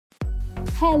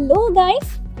Hello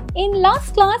guys! In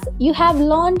last class, you have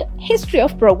learned history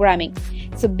of programming.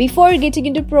 So before getting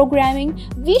into programming,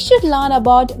 we should learn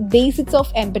about basics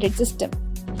of embedded system.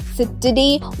 So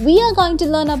today, we are going to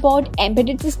learn about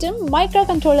embedded system,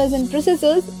 microcontrollers and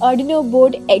processors, Arduino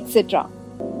board, etc.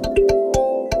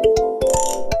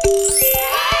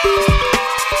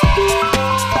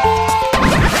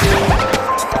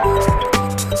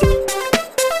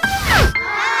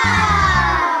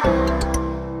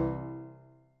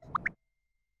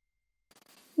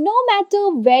 No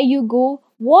matter where you go,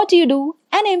 what you do,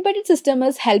 an embedded system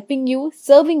is helping you,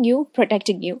 serving you,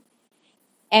 protecting you.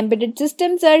 Embedded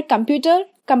systems are computer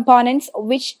components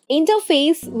which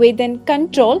interface with and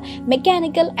control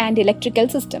mechanical and electrical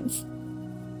systems.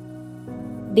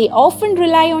 They often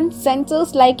rely on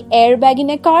sensors like airbag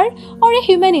in a car or a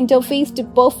human interface to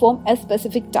perform a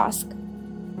specific task.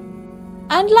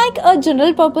 Unlike a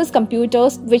general-purpose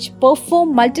computers which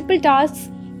perform multiple tasks,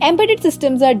 embedded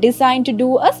systems are designed to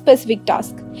do a specific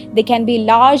task. They can be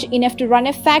large enough to run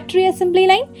a factory assembly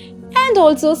line and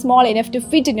also small enough to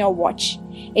fit in your watch.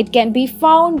 It can be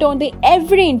found on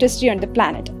every industry on the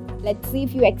planet. Let's see a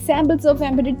few examples of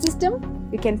embedded system.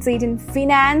 You can see it in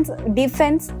finance,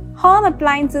 defense, home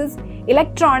appliances,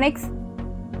 electronics,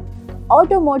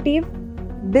 automotive,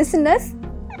 business,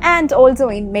 and also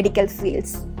in medical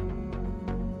fields.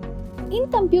 In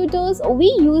computers, we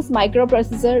use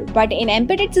microprocessor, but in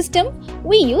embedded system,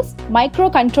 we use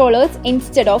microcontrollers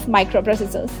instead of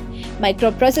microprocessors.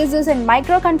 Microprocessors and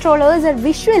microcontrollers are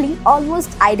visually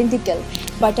almost identical,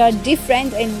 but are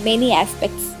different in many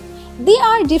aspects. They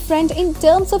are different in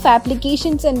terms of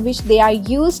applications in which they are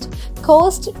used,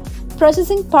 cost,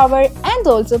 processing power, and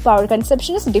also power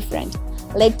consumption is different.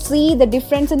 Let's see the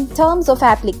difference in terms of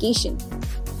application.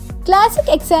 Classic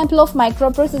example of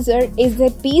microprocessor is a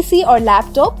PC or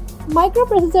laptop.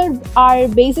 Microprocessors are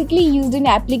basically used in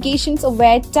applications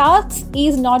where tasks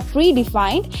is not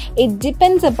predefined. It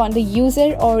depends upon the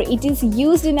user, or it is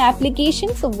used in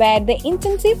applications where the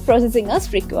intensive processing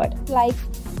is required, like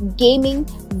gaming,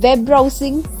 web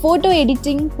browsing, photo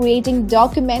editing, creating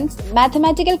documents,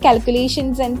 mathematical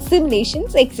calculations and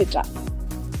simulations, etc.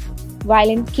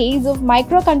 While in case of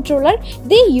microcontroller,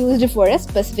 they used for a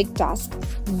specific task.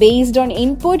 Based on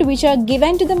input which are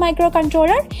given to the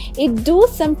microcontroller, it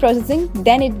does some processing,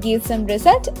 then it gives some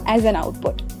result as an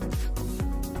output.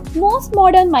 Most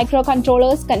modern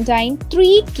microcontrollers contain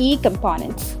three key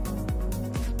components.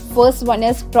 First one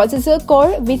is processor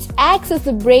core, which acts as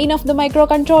the brain of the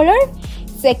microcontroller.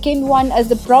 Second one is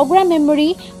the program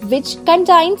memory, which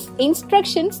contains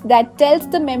instructions that tells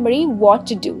the memory what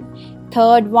to do.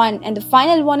 Third one and the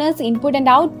final one is input and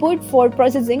output for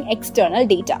processing external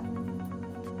data.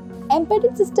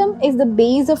 Embedded system is the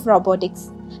base of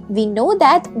robotics. We know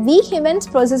that we humans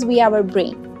process via our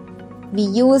brain. We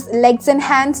use legs and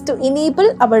hands to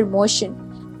enable our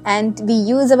motion, and we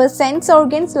use our sense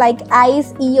organs like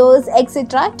eyes, ears,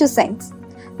 etc. to sense.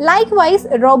 Likewise,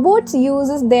 robots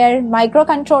use their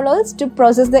microcontrollers to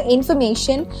process the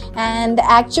information, and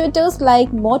actuators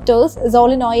like motors,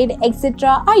 solenoid,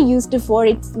 etc. are used for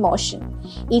its motion.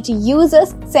 It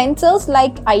uses sensors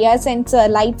like IR sensor,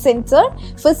 light sensor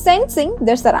for sensing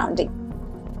their surrounding.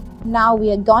 Now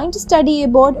we are going to study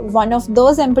about one of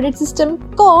those embedded systems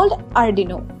called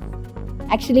Arduino.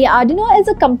 Actually, Arduino is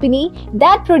a company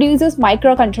that produces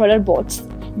microcontroller boards.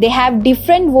 They have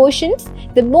different versions.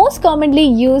 The most commonly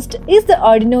used is the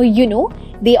Arduino Uno.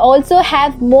 They also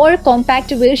have more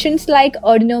compact versions like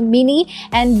Arduino Mini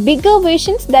and bigger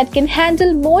versions that can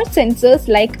handle more sensors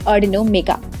like Arduino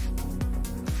Mega.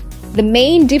 The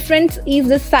main difference is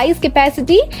the size,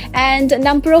 capacity, and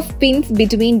number of pins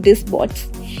between these boards.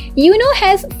 Uno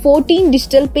has 14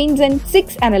 digital pins and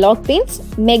 6 analog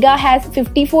pins. Mega has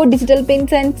 54 digital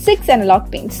pins and 6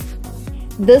 analog pins.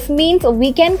 This means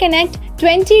we can connect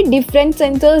 20 different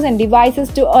sensors and devices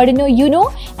to Arduino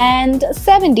Uno and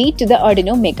 70 to the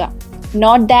Arduino Mega.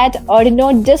 Not that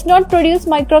Arduino does not produce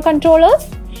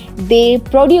microcontrollers. They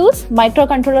produce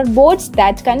microcontroller boards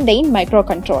that contain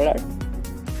microcontroller.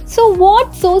 So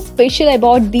what's so special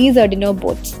about these Arduino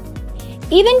boards?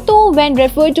 Even though when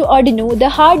referred to Arduino, the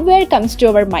hardware comes to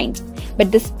our mind.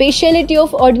 But the speciality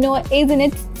of Arduino is in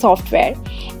its software.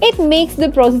 It makes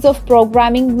the process of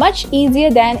programming much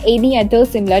easier than any other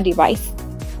similar device.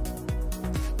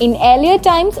 In earlier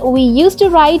times, we used to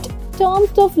write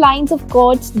tons of lines of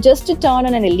codes just to turn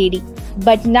on an LED.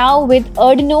 But now with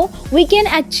Arduino, we can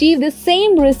achieve the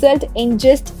same result in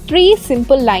just 3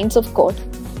 simple lines of code.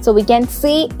 So we can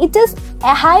say it is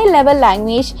a high-level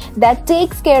language that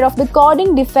takes care of the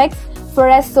coding defects for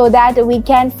us so that we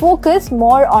can focus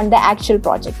more on the actual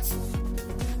projects.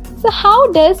 So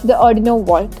how does the Arduino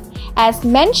work? As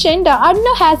mentioned, the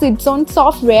Arduino has its own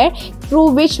software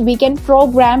through which we can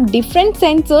program different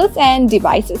sensors and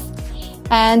devices,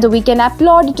 and we can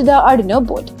upload it to the Arduino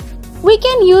board. We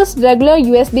can use regular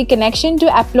USB connection to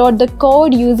upload the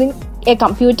code using a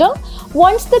computer.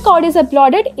 Once the code is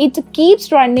uploaded, it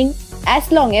keeps running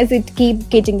as long as it keeps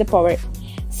getting the power.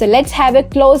 So let's have a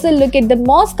closer look at the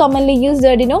most commonly used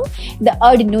Arduino, the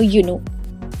Arduino Uno.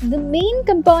 The main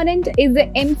component is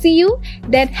the MCU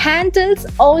that handles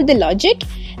all the logic.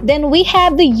 Then we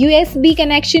have the USB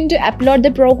connection to upload the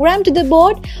program to the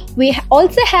board. We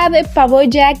also have a power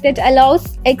jack that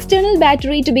allows external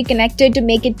battery to be connected to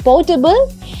make it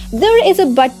portable. There is a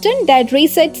button that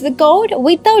resets the code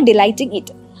without deleting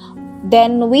it.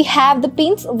 Then we have the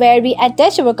pins where we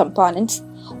attach our components.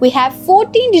 We have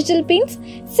 14 digital pins,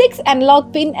 6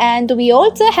 analog pins, and we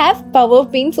also have power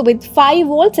pins with 5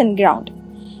 volts and ground.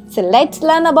 So let's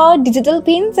learn about digital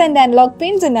pins and analog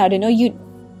pins in Arduino Uno.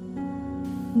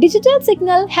 Digital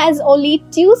signal has only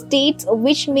 2 states,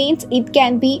 which means it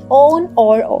can be on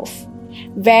or off,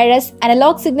 whereas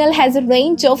analog signal has a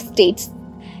range of states.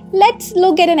 Let's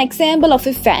look at an example of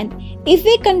a fan. If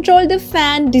we control the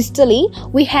fan digitally,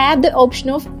 we have the option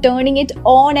of turning it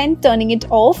on and turning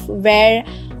it off, where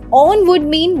on would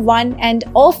mean 1 and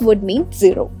off would mean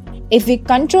 0. If we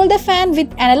control the fan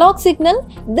with analog signal,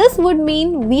 this would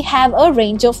mean we have a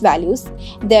range of values.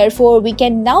 Therefore, we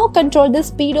can now control the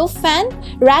speed of fan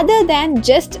rather than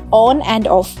just on and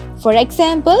off. For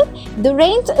example, the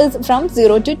range is from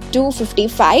 0 to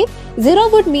 255. 0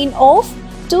 would mean off,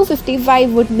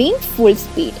 255 would mean full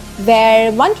speed, where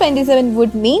 127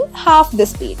 would mean half the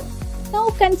speed. Now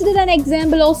consider an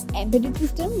example of embedded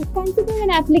system. Consider an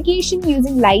application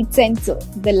using light sensor.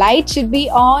 The light should be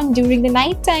on during the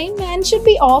night time and should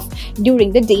be off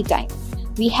during the daytime.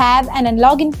 We have an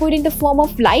analog input in the form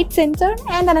of light sensor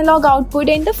and analog output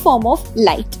in the form of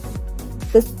light.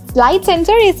 The light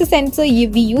sensor is the sensor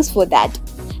we use for that.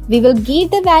 We will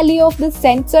give the value of the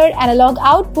sensor analog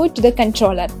output to the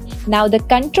controller. Now the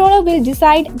controller will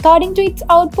decide according to its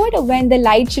output when the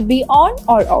light should be on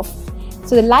or off.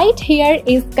 So the light here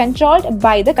is controlled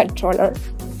by the controller.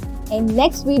 In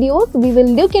next videos, we will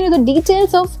look into the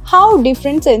details of how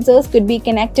different sensors could be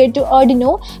connected to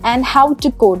Arduino and how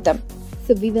to code them.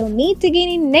 So we will meet again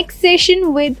in next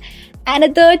session with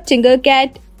another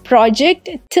Tinkercad project.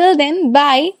 Till then,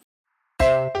 bye.